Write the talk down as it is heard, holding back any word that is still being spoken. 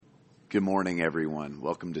Good morning, everyone.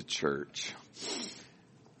 Welcome to church.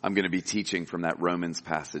 I'm going to be teaching from that Romans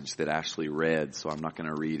passage that Ashley read, so I'm not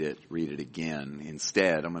going to read it again.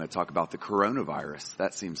 Instead, I'm going to talk about the coronavirus.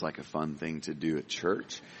 That seems like a fun thing to do at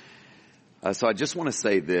church. So I just want to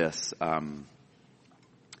say this.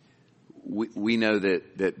 We know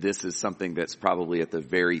that this is something that's probably at the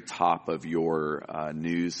very top of your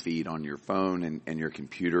news feed on your phone and your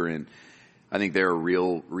computer, and I think there are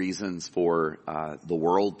real reasons for the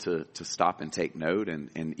world to stop and take note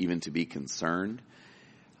and even to be concerned.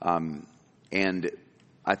 And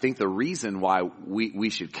I think the reason why we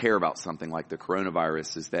should care about something like the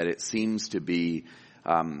coronavirus is that it seems to be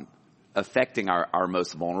affecting our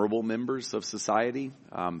most vulnerable members of society,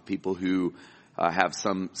 people who have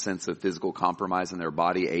some sense of physical compromise in their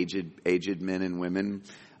body, aged men and women,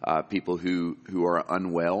 people who are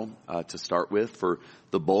unwell to start with. For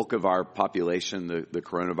the bulk of our population, the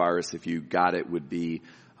coronavirus, if you got it, would be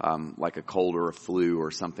like a cold or a flu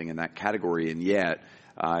or something in that category, and yet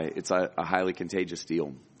it's a highly contagious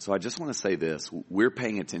deal. So I just want to say this. We're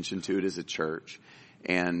paying attention to it as a church,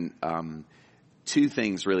 and two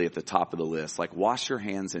things really at the top of the list, like wash your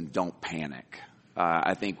hands and don't panic,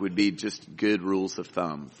 I think would be just good rules of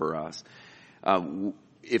thumb for us.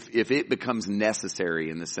 If it becomes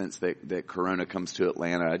necessary in the sense that Corona comes to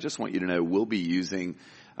Atlanta, I just want you to know we'll be using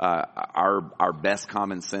our best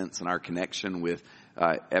common sense and our connection with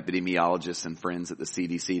epidemiologists and friends at the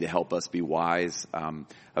CDC to help us be wise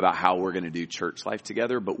about how we're going to do church life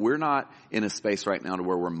together. But we're not in a space right now to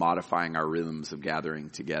where we're modifying our rhythms of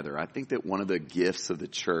gathering together. I think that one of the gifts of the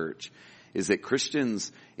church is that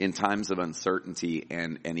Christians in times of uncertainty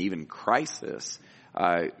and even crisis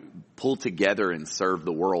pull together and serve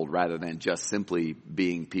the world rather than just simply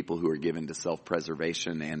being people who are given to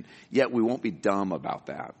self-preservation, and yet we won't be dumb about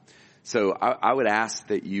that. So I would ask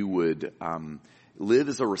that you would live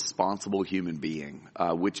as a responsible human being,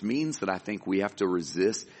 which means that I think we have to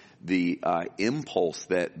resist the impulse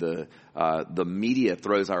that the media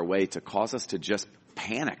throws our way to cause us to just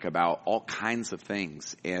panic about all kinds of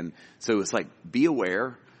things. And so it's like, be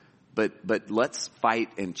aware, but let's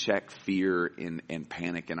fight and check fear and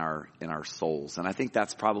panic in our souls. And I think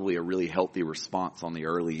that's probably a really healthy response on the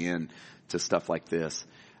early end to stuff like this.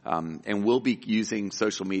 And we'll be using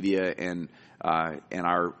social media and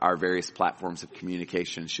our various platforms of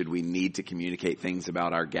communication should we need to communicate things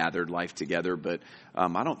about our gathered life together. But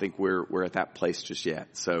I don't think we're at that place just yet.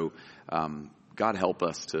 So God help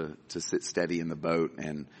us to sit steady in the boat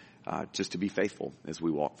and just to be faithful as we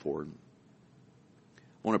walk forward.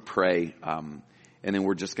 I want to pray, and then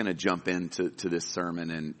we're just going to jump into this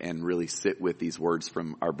sermon and really sit with these words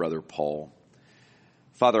from our brother Paul.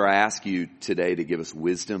 Father, I ask you today to give us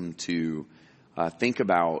wisdom to think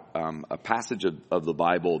about a passage of the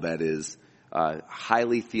Bible that is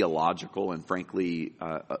highly theological and frankly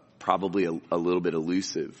probably a little bit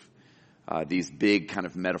elusive. These big kind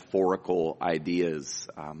of metaphorical ideas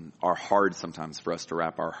are hard sometimes for us to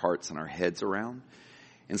wrap our hearts and our heads around.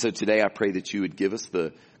 And so today I pray that you would give us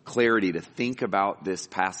the clarity to think about this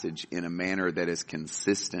passage in a manner that is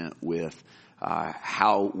consistent with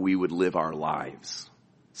how we would live our lives,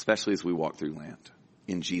 especially as we walk through Lent.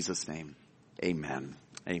 In Jesus' name, amen.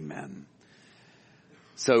 Amen.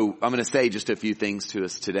 So I'm going to say just a few things to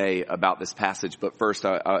us today about this passage. But first,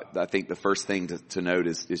 I think the first thing to note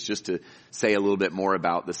is just to say a little bit more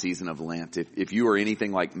about the season of Lent. If you are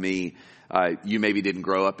anything like me, you maybe didn't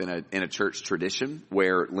grow up in a church tradition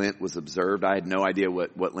where Lent was observed. I had no idea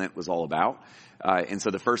what Lent was all about. And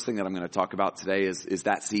so the first thing that I'm going to talk about today is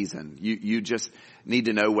that season. You just need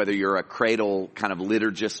to know whether you're a cradle kind of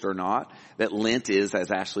liturgist or not, that Lent is,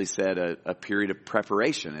 as Ashley said, a period of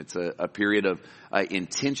preparation. It's a period of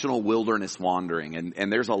intentional wilderness wandering.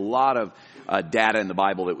 And there's a lot of data in the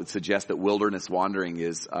Bible that would suggest that wilderness wandering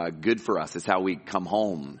is good for us. It's how we come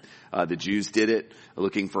home. The Jews did it,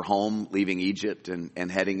 looking for home, leaving Egypt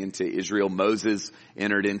and heading into Israel. Moses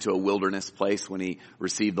entered into a wilderness place when he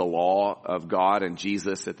received the law of God, and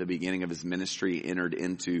Jesus at the beginning of his ministry entered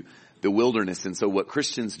into the wilderness. And so what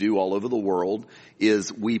Christians do all over the world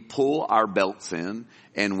is we pull our belts in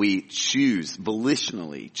and we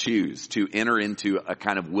volitionally choose to enter into a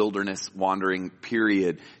kind of wilderness wandering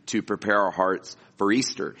period to prepare our hearts for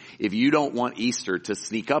Easter. If you don't want Easter to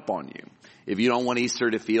sneak up on you, if you don't want Easter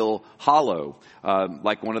to feel hollow,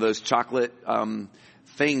 like one of those chocolate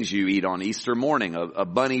things you eat on Easter morning, a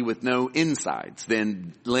bunny with no insides,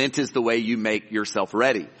 then Lent is the way you make yourself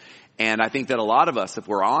ready. And I think that a lot of us, if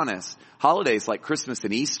we're honest, holidays like Christmas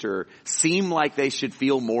and Easter seem like they should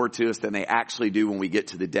feel more to us than they actually do when we get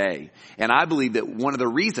to the day. And I believe that one of the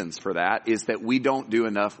reasons for that is that we don't do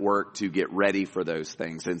enough work to get ready for those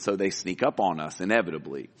things. And so they sneak up on us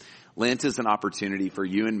inevitably. Lent is an opportunity for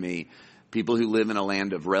you and me, people who live in a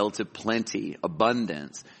land of relative plenty,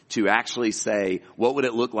 abundance, to actually say, what would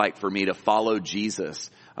it look like for me to follow Jesus,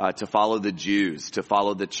 to follow the Jews, to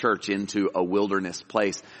follow the church into a wilderness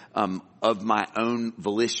place of my own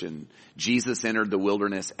volition? Jesus entered the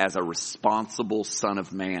wilderness as a responsible Son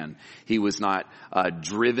of Man. He was not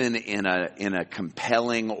driven in a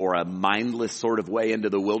compelling or a mindless sort of way into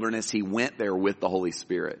the wilderness. He went there with the Holy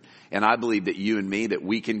Spirit. And I believe that you and me, that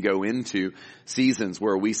we can go into seasons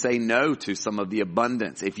where we say no to some of the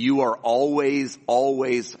abundance. If you are always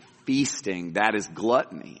feasting, that is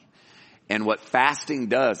gluttony. And what fasting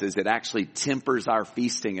does is it actually tempers our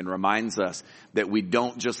feasting and reminds us that we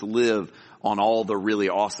don't just live on all the really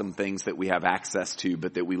awesome things that we have access to,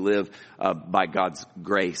 but that we live by God's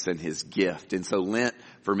grace and His gift. And so Lent,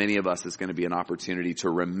 for many of us, is going to be an opportunity to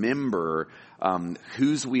remember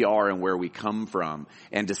whose we are and where we come from,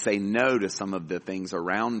 and to say no to some of the things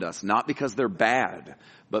around us, not because they're bad,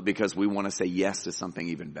 but because we want to say yes to something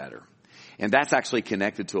even better. And that's actually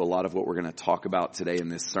connected to a lot of what we're going to talk about today in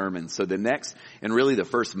this sermon. So the next, and really the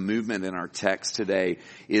first movement in our text today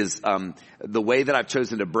is the way that I've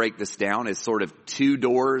chosen to break this down is sort of 2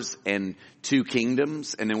 doors and 2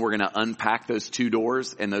 kingdoms. And then we're going to unpack those 2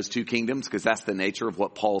 doors and those 2 kingdoms, because that's the nature of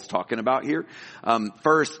what Paul's talking about here.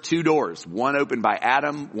 First, 2 doors, one opened by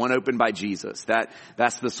Adam, one opened by Jesus.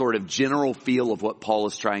 That's the sort of general feel of what Paul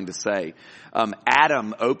is trying to say.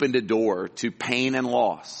 Adam opened a door to pain and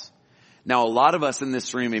loss. Now, a lot of us in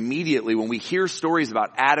this room immediately, when we hear stories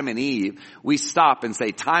about Adam and Eve, we stop and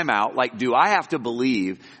say, time out. Like, do I have to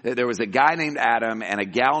believe that there was a guy named Adam and a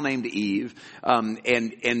gal named Eve? And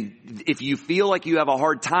if you feel like you have a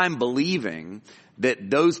hard time believing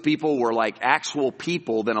that those people were like actual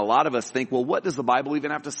people, then a lot of us think, well, what does the Bible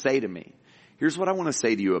even have to say to me? Here's what I want to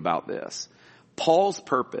say to you about this. Paul's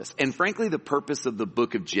purpose, and frankly the purpose of the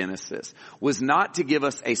book of Genesis, was not to give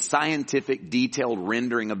us a scientific, detailed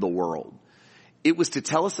rendering of the world. It was to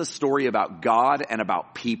tell us a story about God and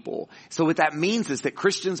about people. So what that means is that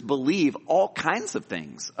Christians believe all kinds of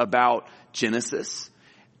things about Genesis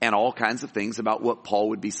and all kinds of things about what Paul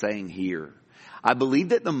would be saying here. I believe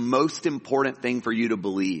that the most important thing for you to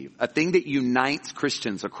believe, a thing that unites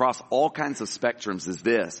Christians across all kinds of spectrums, is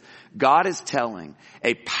this. God is telling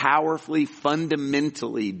a powerfully,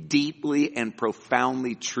 fundamentally, deeply, and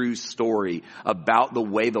profoundly true story about the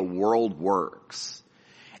way the world works.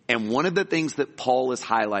 And one of the things that Paul is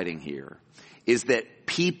highlighting here is that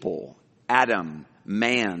people, Adam,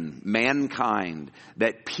 mankind,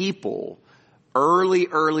 that people early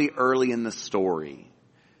in the story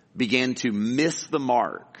began to miss the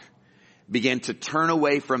mark, began to turn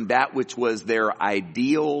away from that which was their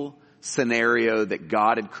ideal scenario that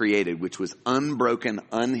God had created, which was unbroken,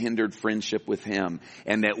 unhindered friendship with Him.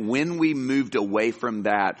 And that when we moved away from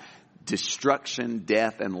that, destruction,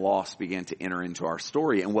 death, and loss began to enter into our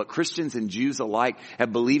story. And what Christians and Jews alike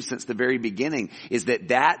have believed since the very beginning is that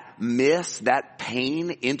that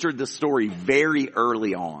pain entered the story very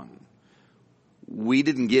early on. We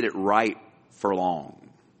didn't get it right for long.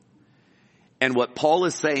 And what Paul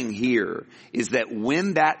is saying here is that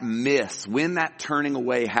when that turning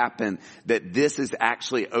away happened, that this has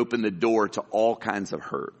actually opened the door to all kinds of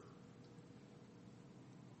hurt.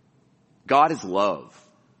 God is love.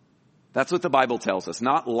 That's what the Bible tells us.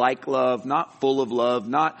 Not like love, not full of love,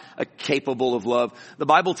 not capable of love. The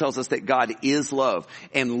Bible tells us that God is love.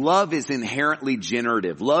 And love is inherently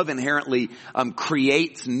generative. Love inherently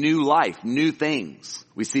creates new life, new things.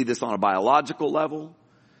 We see this on a biological level.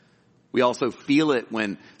 We also feel it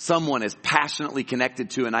when someone is passionately connected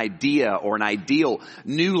to an idea or an ideal.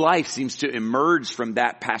 New life seems to emerge from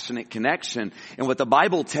that passionate connection. And what the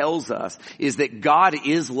Bible tells us is that God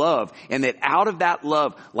is love, and that out of that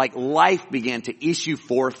love, like life began to issue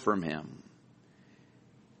forth from Him.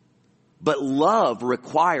 But love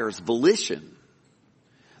requires volition.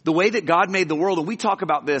 The way that God made the world, and we talk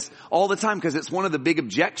about this all the time because it's one of the big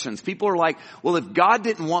objections. People are like, well, if God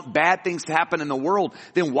didn't want bad things to happen in the world,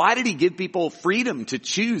 then why did He give people freedom to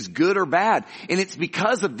choose good or bad? And it's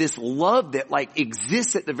because of this love that like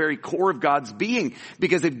exists at the very core of God's being.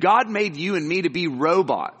 Because if God made you and me to be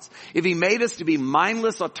robots, if He made us to be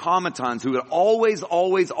mindless automatons who would always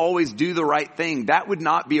do the right thing, that would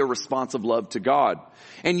not be a responsive love to God.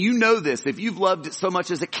 And you know this, if you've loved it so much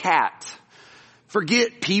as a cat,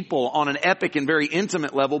 Forget people on an epic and very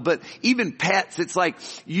intimate level, but even pets, it's like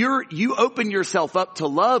you open yourself up to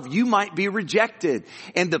love, you might be rejected.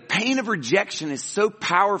 And the pain of rejection is so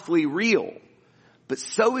powerfully real, but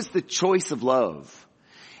so is the choice of love.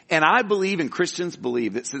 And I believe, and Christians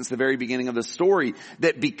believe, that since the very beginning of the story,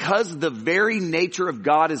 that because the very nature of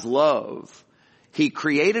God is love, He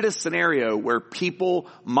created a scenario where people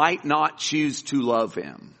might not choose to love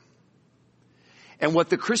Him. And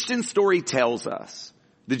what the Christian story tells us,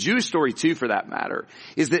 the Jewish story too for that matter,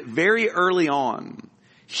 is that very early on,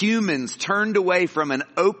 humans turned away from an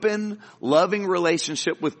open, loving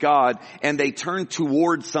relationship with God and they turned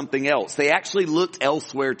towards something else. They actually looked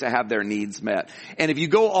elsewhere to have their needs met. And if you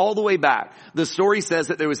go all the way back, the story says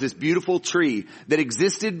that there was this beautiful tree that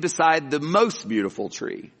existed beside the most beautiful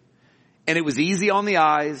tree. And it was easy on the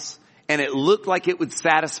eyes and it looked like it would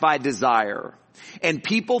satisfy desire. And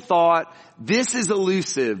people thought, this is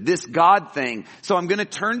elusive, this God thing, so I'm going to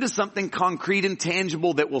turn to something concrete and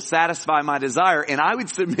tangible that will satisfy my desire. And I would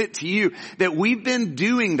submit to you that we've been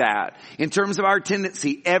doing that in terms of our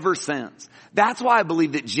tendency ever since. That's why I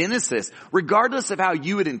believe that Genesis, regardless of how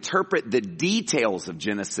you would interpret the details of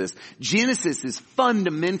Genesis, Genesis is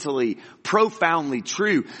fundamentally, profoundly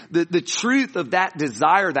true. The truth of that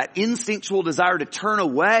desire, that instinctual desire to turn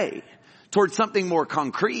away towards something more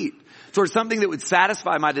concrete, towards something that would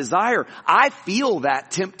satisfy my desire. I feel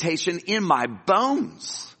that temptation in my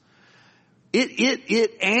bones.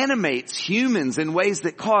 It animates humans in ways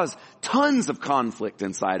that cause tons of conflict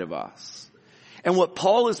inside of us. And what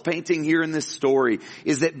Paul is painting here in this story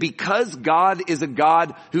is that because God is a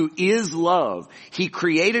God who is love, He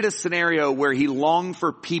created a scenario where He longed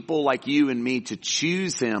for people like you and me to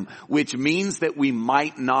choose Him, which means that we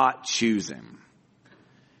might not choose Him.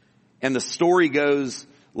 And the story goes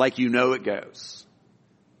like you know it goes.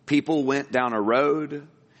 People went down a road,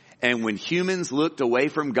 and when humans looked away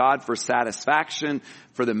from God for satisfaction,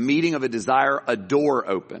 for the meeting of a desire, a door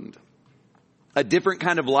opened. A different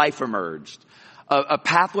kind of life emerged. A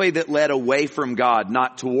pathway that led away from God,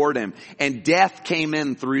 not toward Him. And death came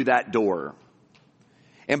in through that door.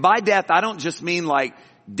 And by death, I don't just mean like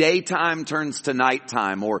daytime turns to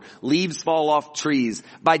nighttime or leaves fall off trees.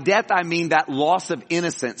 By death, I mean that loss of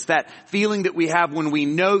innocence, that feeling that we have when we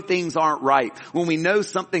know things aren't right, when we know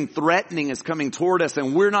something threatening is coming toward us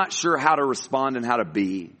and we're not sure how to respond and how to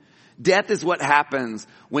be. Death is what happens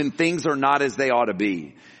when things are not as they ought to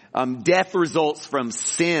be. Death results from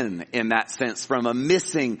sin in that sense, from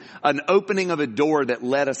an opening of a door that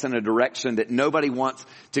led us in a direction that nobody wants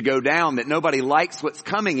to go down, that nobody likes what's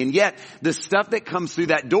coming. And yet the stuff that comes through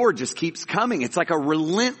that door just keeps coming. It's like a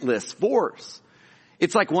relentless force.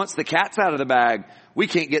 It's like once the cat's out of the bag, we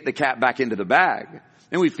can't get the cat back into the bag.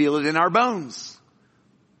 And we feel it in our bones.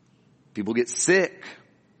 People get sick.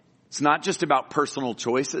 It's not just about personal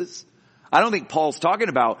choices. I don't think Paul's talking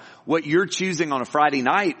about what you're choosing on a Friday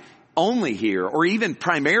night only here, or even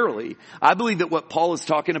primarily. I believe that what Paul is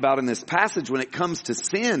talking about in this passage when it comes to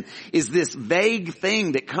sin is this vague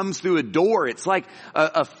thing that comes through a door. It's like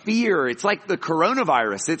a fear. It's like the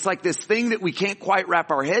coronavirus. It's like this thing that we can't quite wrap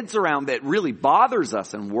our heads around that really bothers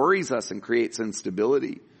us and worries us and creates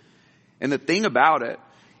instability. And the thing about it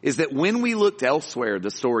is that when we looked elsewhere, the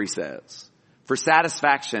story says, for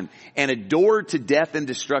satisfaction and a door to death and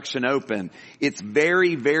destruction open, it's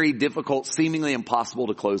very, very difficult, seemingly impossible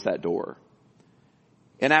to close that door.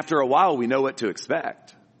 And after a while, we know what to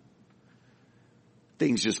expect.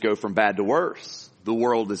 Things just go from bad to worse. The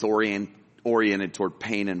world is oriented toward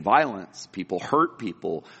pain and violence. People hurt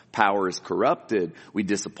people. Power is corrupted. We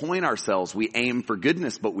disappoint ourselves. We aim for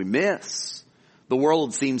goodness, but we miss. The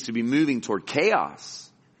world seems to be moving toward chaos,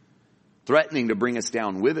 threatening to bring us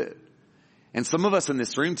down with it. And some of us in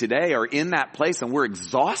this room today are in that place and we're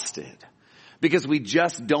exhausted because we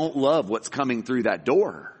just don't love what's coming through that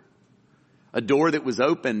door. A door that was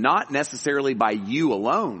opened not necessarily by you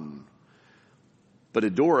alone, but a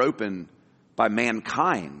door opened by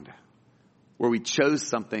mankind where we chose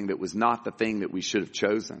something that was not the thing that we should have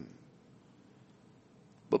chosen.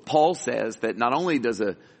 But Paul says that not only does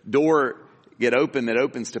a door get open that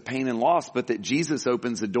opens to pain and loss, but that Jesus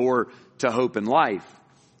opens a door to hope and life.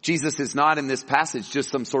 Jesus is not in this passage just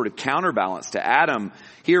some sort of counterbalance to Adam.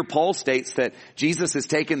 Here Paul states that Jesus has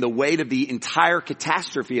taken the weight of the entire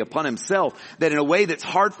catastrophe upon himself, that in a way that's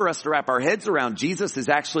hard for us to wrap our heads around, Jesus has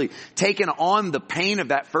actually taken on the pain of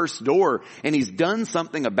that first door and He's done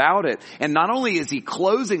something about it. And not only is He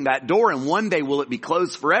closing that door and one day will it be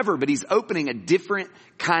closed forever, but He's opening a different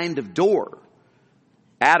kind of door.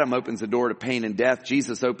 Adam opens the door to pain and death.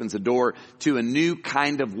 Jesus opens the door to a new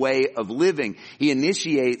kind of way of living. He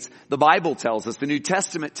initiates, the Bible tells us, the New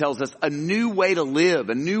Testament tells us, a new way to live,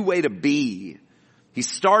 a new way to be. He's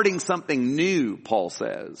starting something new, Paul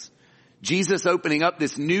says. Jesus opening up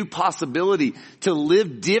this new possibility to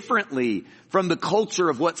live differently from the culture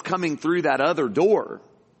of what's coming through that other door.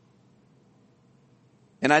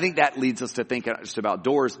 And I think that leads us to think not just about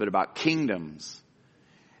doors, but about kingdoms.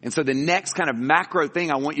 And so the next kind of macro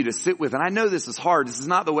thing I want you to sit with, and I know this is hard. This is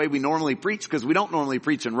not the way we normally preach because we don't normally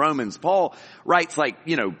preach in Romans. Paul writes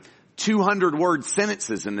 200 word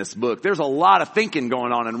sentences in this book. There's a lot of thinking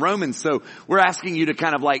going on in Romans. So we're asking you to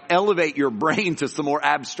kind of elevate your brain to some more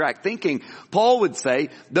abstract thinking. Paul would say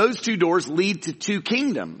those two doors lead to two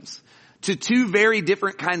kingdoms, to two very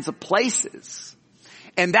different kinds of places.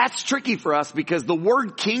 And that's tricky for us because the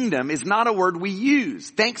word kingdom is not a word we use.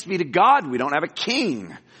 Thanks be to God, we don't have a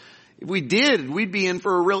king. If we did, we'd be in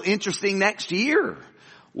for a real interesting next year.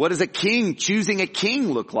 What does choosing a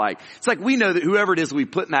king look like? It's like we know that whoever it is we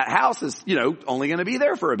put in that house is, only going to be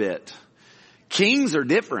there for a bit. Kings are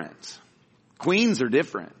different. Queens are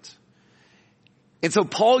different. And so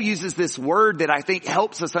Paul uses this word that I think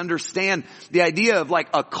helps us understand the idea of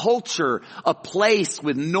a culture, a place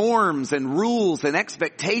with norms and rules and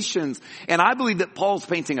expectations. And I believe that Paul's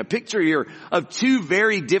painting a picture here of two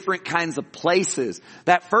very different kinds of places.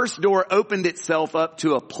 That first door opened itself up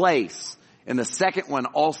to a place. And the second one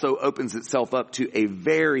also opens itself up to a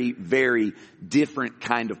very, very different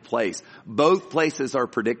kind of place. Both places are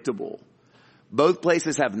predictable. Both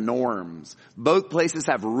places have norms. Both places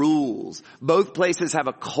have rules. Both places have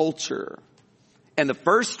a culture. And the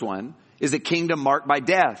first one is a kingdom marked by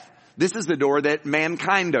death. This is the door that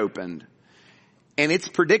mankind opened. And it's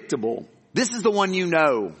predictable. This is the one you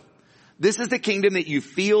know. This is the kingdom that you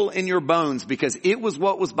feel in your bones because it was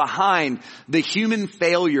what was behind the human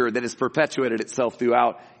failure that has perpetuated itself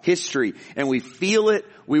throughout history. And we feel it.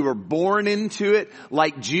 We were born into it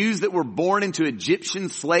like Jews that were born into Egyptian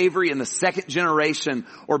slavery in the second generation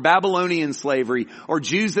or Babylonian slavery or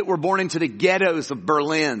Jews that were born into the ghettos of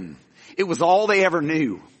Berlin. It was all they ever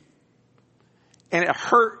knew. And it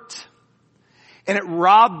hurt. And it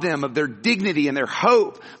robbed them of their dignity and their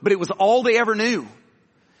hope. But it was all they ever knew.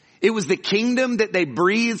 It was the kingdom that they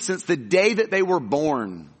breathed since the day that they were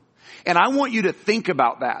born. And I want you to think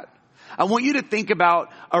about that. I want you to think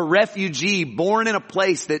about a refugee born in a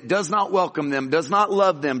place that does not welcome them, does not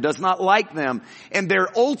love them, does not like them. And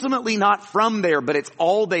they're ultimately not from there, but it's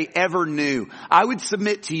all they ever knew. I would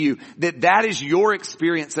submit to you that that is your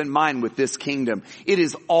experience and mine with this kingdom. It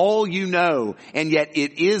is all you know, and yet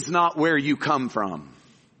it is not where you come from.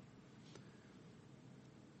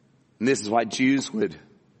 And this is why Jews would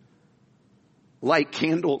light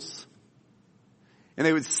candles. And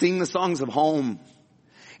they would sing the songs of home.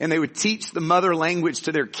 And they would teach the mother language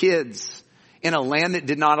to their kids in a land that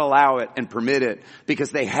did not allow it and permit it because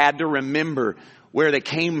they had to remember where they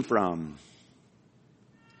came from.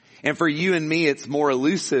 And for you and me, it's more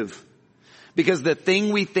elusive because the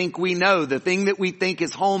thing we think we know, the thing that we think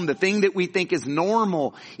is home, the thing that we think is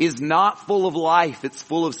normal is not full of life. It's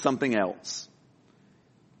full of something else.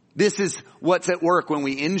 This is what's at work when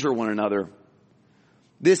we injure one another.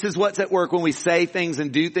 This is what's at work when we say things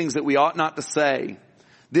and do things that we ought not to say.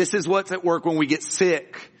 This is what's at work when we get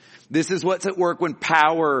sick. This is what's at work when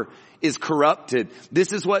power is corrupted.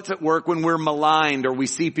 This is what's at work when we're maligned or we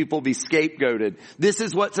see people be scapegoated. This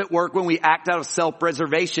is what's at work when we act out of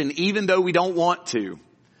self-preservation even though we don't want to.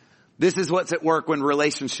 This is what's at work when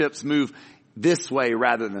relationships move this way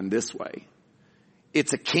rather than this way.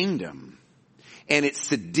 It's a kingdom and it's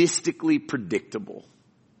sadistically predictable.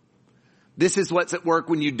 This is what's at work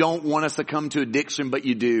when you don't want to succumb to addiction, but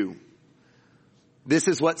you do. This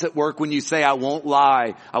is what's at work when you say, I won't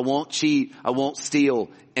lie, I won't cheat, I won't steal,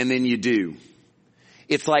 and then you do.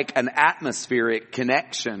 It's like an atmospheric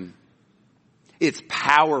connection. It's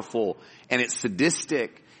powerful, and it's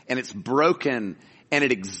sadistic, and it's broken, and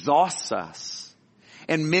it exhausts us.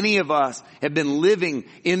 And many of us have been living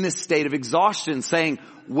in this state of exhaustion, saying,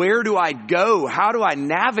 where do I go? How do I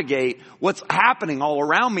navigate what's happening all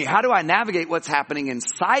around me? How do I navigate what's happening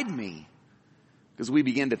inside me? Because we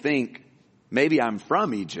begin to think, maybe I'm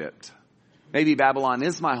from Egypt. Maybe Babylon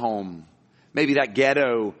is my home. Maybe that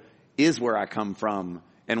ghetto is where I come from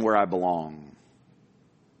and where I belong.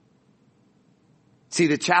 See,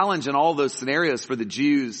 the challenge in all those scenarios for the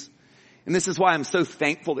Jews, and this is why I'm so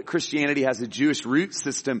thankful that Christianity has a Jewish root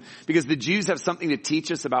system, because the Jews have something to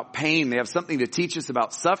teach us about pain. They have something to teach us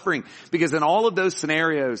about suffering, because in all of those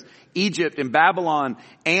scenarios, Egypt and Babylon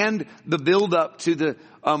and the buildup to the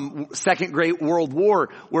Second Great World War,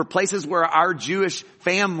 were places where our Jewish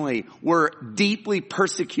family were deeply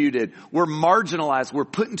persecuted, were marginalized, were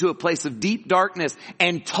put into a place of deep darkness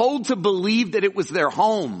and told to believe that it was their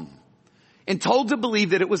home and told to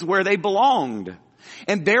believe that it was where they belonged.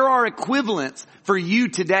 And there are equivalents for you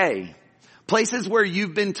today. Places where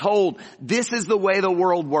you've been told, this is the way the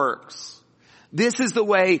world works. This is the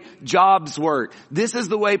way jobs work. This is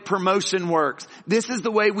the way promotion works. This is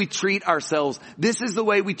the way we treat ourselves. This is the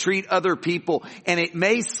way we treat other people. And it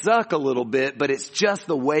may suck a little bit, but it's just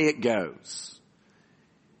the way it goes.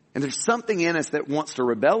 And there's something in us that wants to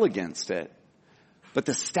rebel against it. But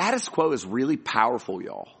the status quo is really powerful,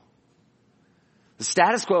 y'all. The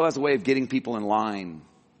status quo has a way of getting people in line.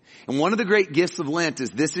 And one of the great gifts of Lent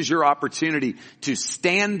is this is your opportunity to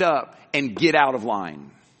stand up and get out of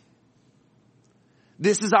line.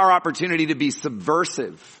 This is our opportunity to be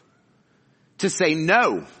subversive, to say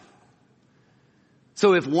no.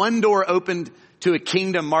 So if one door opened to a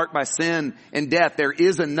kingdom marked by sin and death, there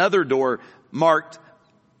is another door marked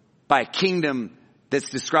by a kingdom that's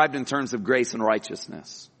described in terms of grace and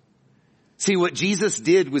righteousness. See, what Jesus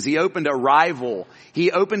did was he opened a rival. He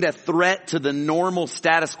opened a threat to the normal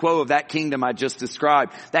status quo of that kingdom I just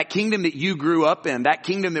described. That kingdom that you grew up in. That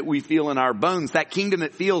kingdom that we feel in our bones. That kingdom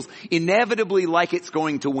that feels inevitably like it's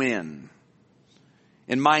going to win.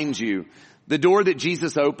 And mind you, the door that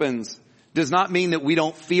Jesus opens does not mean that we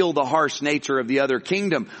don't feel the harsh nature of the other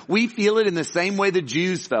kingdom. We feel it in the same way the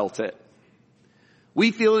Jews felt it. We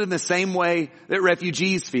feel it in the same way that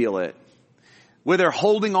refugees feel it. Where they're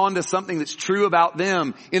holding on to something that's true about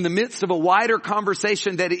them in the midst of a wider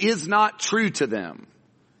conversation that is not true to them,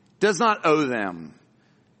 does not owe them,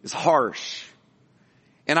 is harsh.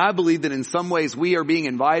 And I believe that in some ways we are being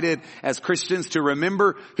invited as Christians to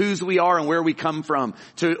remember whose we are and where we come from,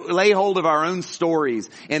 to lay hold of our own stories.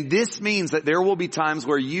 And this means that there will be times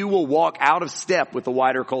where you will walk out of step with the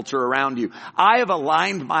wider culture around you. I have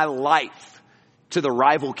aligned my life to the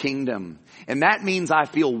rival kingdom. And that means I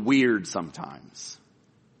feel weird sometimes.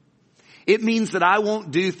 It means that I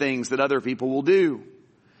won't do things that other people will do.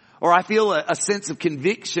 Or I feel a sense of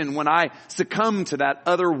conviction when I succumb to that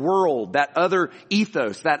other world, that other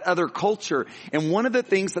ethos, that other culture. And one of the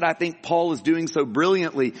things that I think Paul is doing so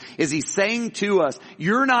brilliantly is he's saying to us,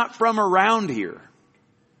 you're not from around here.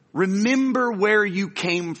 Remember where you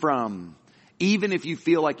came from, even if you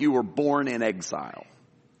feel like you were born in exile.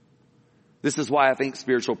 This is why I think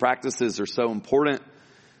spiritual practices are so important.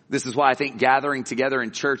 This is why I think gathering together in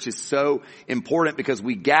church is so important, because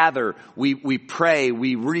we gather, we pray,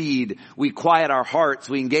 we read, we quiet our hearts,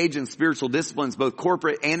 we engage in spiritual disciplines, both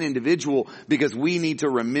corporate and individual, because we need to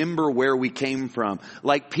remember where we came from.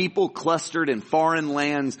 Like people clustered in foreign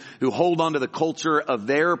lands who hold on to the culture of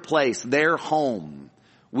their place, their home,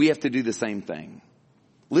 we have to do the same thing.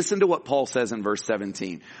 Listen to what Paul says in verse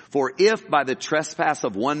 17. For if by the trespass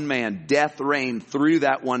of one man death reigned through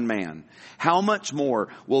that one man, how much more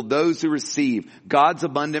will those who receive God's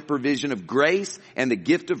abundant provision of grace and the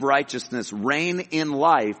gift of righteousness reign in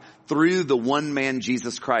life through the one man,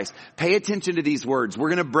 Jesus Christ? Pay attention to these words. We're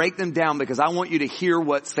going to break them down because I want you to hear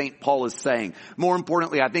what St. Paul is saying. More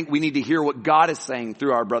importantly, I think we need to hear what God is saying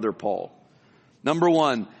through our brother Paul. Number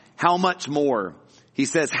one, how much more? He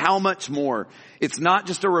says, how much more? It's not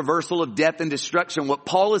just a reversal of death and destruction. What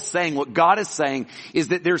Paul is saying, what God is saying, is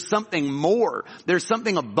that there's something more. There's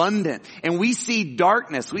something abundant. And we see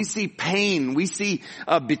darkness. We see pain. We see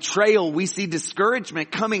betrayal. We see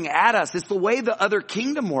discouragement coming at us. It's the way the other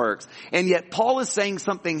kingdom works. And yet Paul is saying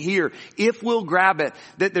something here, if we'll grab it,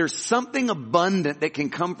 that there's something abundant that can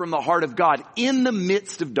come from the heart of God in the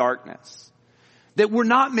midst of darkness. That we're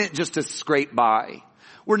not meant just to scrape by.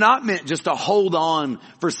 We're not meant just to hold on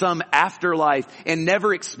for some afterlife and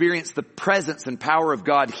never experience the presence and power of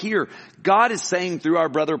God here. God is saying through our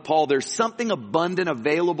brother Paul, there's something abundant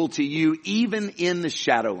available to you even in the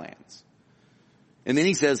shadowlands. And then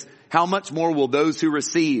he says, how much more will those who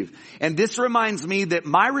receive? And this reminds me that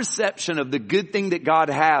my reception of the good thing that God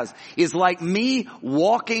has is like me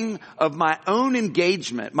walking of my own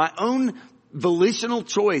engagement, my own volitional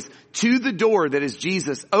choice to the door that is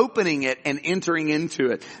Jesus, opening it and entering into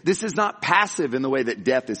it. This is not passive in the way that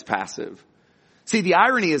death is passive. See, the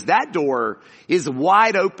irony is that door is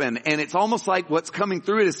wide open, and it's almost like what's coming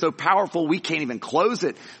through it is so powerful we can't even close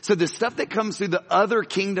it. So the stuff that comes through the other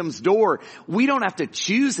kingdom's door, we don't have to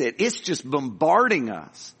choose it. It's just bombarding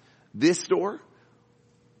us. This door,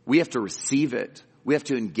 we have to receive it. We have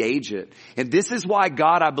to engage it. And this is why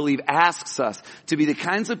God, I believe, asks us to be the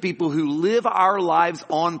kinds of people who live our lives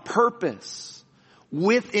on purpose,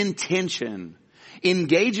 with intention,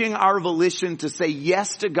 Engaging our volition to say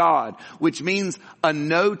yes to God, which means a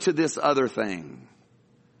no to this other thing.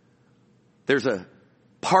 There's a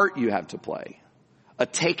part you have to play, a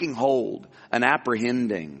taking hold, an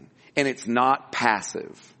apprehending, and it's not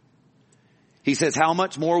passive. He says, how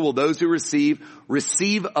much more will those who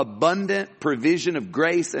receive abundant provision of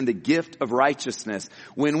grace and the gift of righteousness?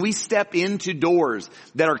 When we step into doors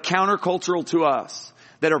that are countercultural to us,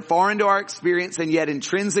 that are foreign to our experience and yet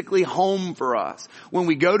intrinsically home for us, when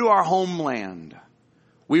we go to our homeland,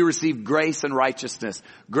 we receive grace and righteousness.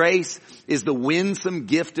 Grace is the winsome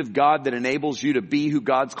gift of God that enables you to be who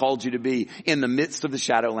God's called you to be in the midst of the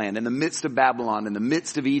shadowland, in the midst of Babylon, in the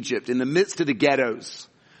midst of Egypt, in the midst of the ghettos.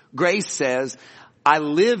 Grace says, I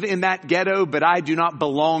live in that ghetto, but I do not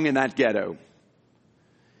belong in that ghetto.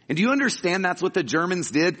 And do you understand that's what the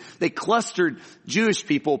Germans did? They clustered Jewish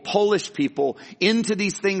people, Polish people into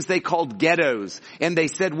these things they called ghettos. And they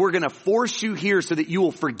said, we're going to force you here so that you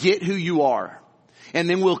will forget who you are. And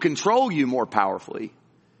then we'll control you more powerfully.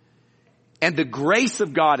 And the grace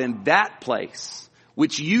of God in that place,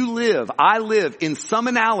 which you live, I live in some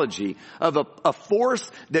analogy of a force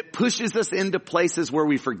that pushes us into places where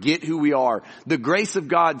we forget who we are. The grace of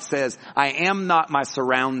God says, I am not my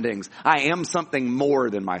surroundings. I am something more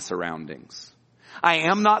than my surroundings. I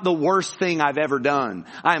am not the worst thing I've ever done.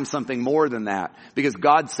 I am something more than that because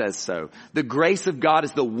God says so. The grace of God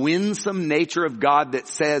is the winsome nature of God that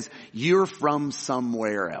says you're from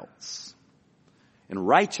somewhere else. And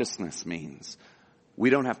righteousness means we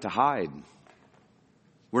don't have to hide.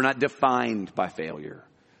 We're not defined by failure.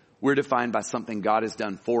 We're defined by something God has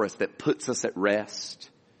done for us that puts us at rest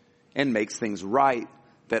and makes things right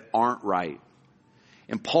that aren't right.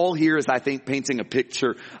 And Paul here is, I think, painting a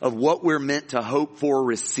picture of what we're meant to hope for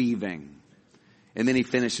receiving. And then he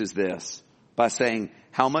finishes this by saying,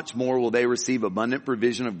 how much more will they receive abundant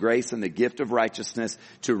provision of grace and the gift of righteousness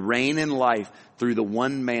to reign in life through the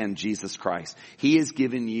one man, Jesus Christ? He has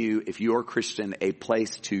given you, if you're a Christian, a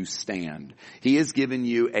place to stand. He has given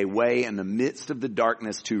you a way in the midst of the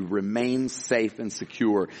darkness to remain safe and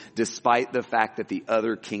secure, despite the fact that the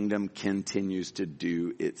other kingdom continues to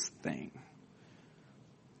do its thing.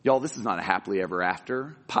 Y'all, this is not a happily ever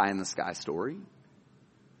after, pie in the sky story.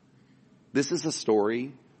 This is a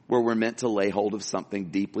story where we're meant to lay hold of something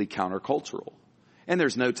deeply countercultural. And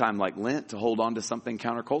there's no time like Lent to hold on to something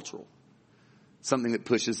countercultural. Something that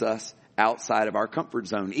pushes us outside of our comfort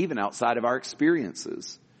zone, even outside of our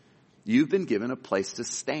experiences. You've been given a place to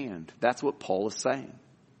stand. That's what Paul is saying.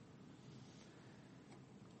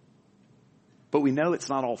 But we know it's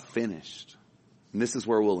not all finished. And this is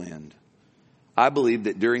where we'll end. I believe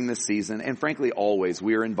that during this season, and frankly always,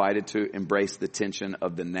 we are invited to embrace the tension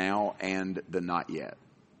of the now and the not yet.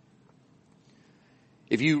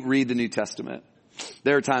 If you read the New Testament,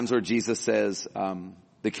 there are times where Jesus says,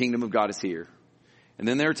 the kingdom of God is here. And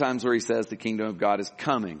then there are times where he says the kingdom of God is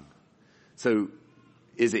coming. So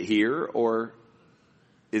is it here or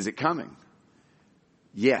is it coming?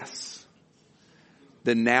 Yes.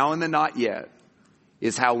 The now and the not yet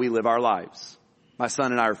is how we live our lives. My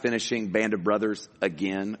son and I are finishing Band of Brothers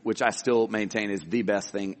again, which I still maintain is the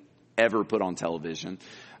best thing ever put on television.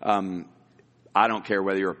 I don't care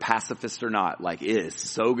whether you're a pacifist or not. Like, it is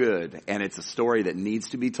so good. And it's a story that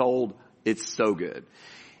needs to be told. It's so good.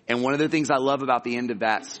 And one of the things I love about the end of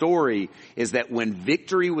that story is that when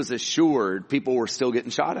victory was assured, people were still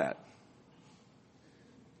getting shot at.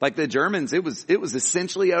 Like the Germans, it was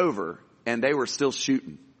essentially over and they were still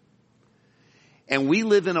shooting. And we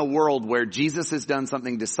live in a world where Jesus has done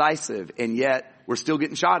something decisive and yet we're still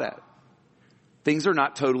getting shot at. Things are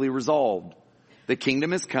not totally resolved. The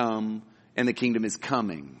kingdom has come. And the kingdom is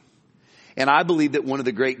coming. And I believe that one of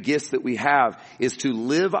the great gifts that we have is to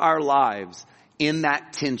live our lives in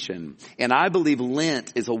that tension. And I believe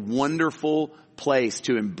Lent is a wonderful place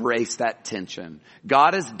to embrace that tension.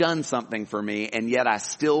 God has done something for me, and yet I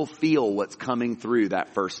still feel what's coming through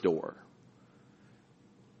that first door.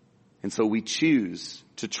 And so we choose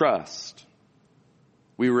to trust.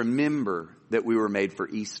 We remember that we were made for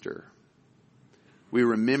Easter. We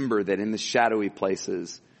remember that in the shadowy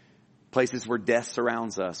places where death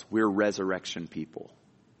surrounds us, we're resurrection people.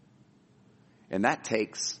 And that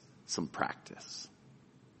takes some practice.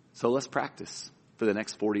 So let's practice for the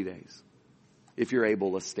next 40 days. If you're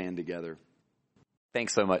able, let's stand together.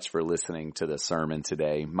 Thanks so much for listening to the sermon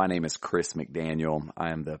today. My name is Chris McDaniel.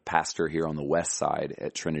 I am the pastor here on the west side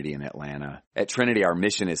at Trinity in Atlanta. At Trinity, our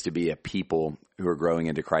mission is to be a people who are growing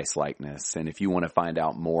into Christ-likeness. And if you want to find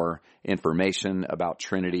out more information about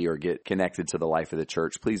Trinity or get connected to the life of the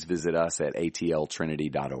church, please visit us at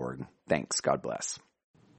atltrinity.org. Thanks. God bless.